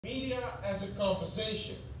Media as a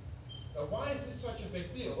conversation. Now, why is this such a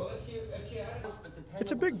big deal? Well,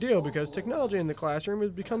 It's a big deal because technology in the classroom is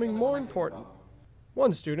becoming more important.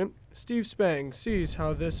 One student, Steve Spang, sees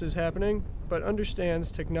how this is happening, but understands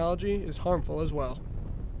technology is harmful as well.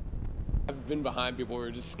 I've been behind people who are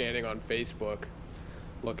just scanning on Facebook,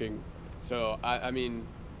 looking. So, I mean,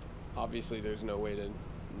 obviously there's no way to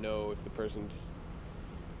know if the person's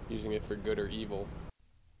using it for good or evil.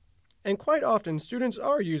 And quite often, students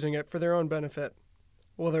are using it for their own benefit.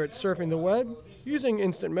 Whether it's surfing the web, using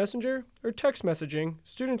instant messenger, or text messaging,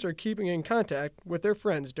 students are keeping in contact with their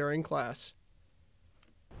friends during class.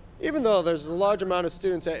 Even though there's a large amount of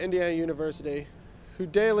students at Indiana University who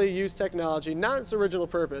daily use technology not its original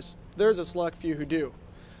purpose, there's a select few who do.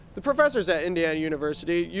 The professors at Indiana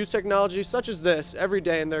University use technology such as this every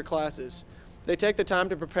day in their classes. They take the time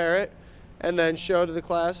to prepare it and then show to the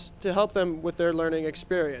class to help them with their learning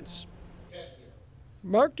experience.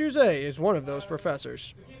 Mark Duzay is one of those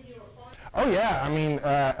professors. Oh yeah, I mean,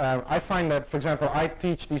 I find that, for example, I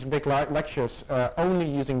teach these big lectures only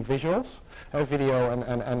using visuals, video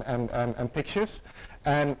and pictures,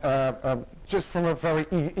 and just from a very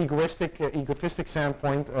egotistic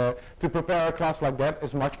standpoint, to prepare a class like that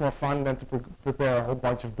is much more fun than to prepare a whole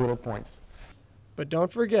bunch of bullet points. But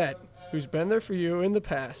don't forget who's been there for you in the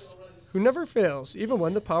past, who never fails even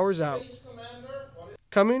when the power's out.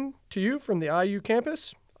 Coming to you from the IU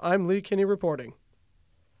campus, I'm Lee Kinney reporting.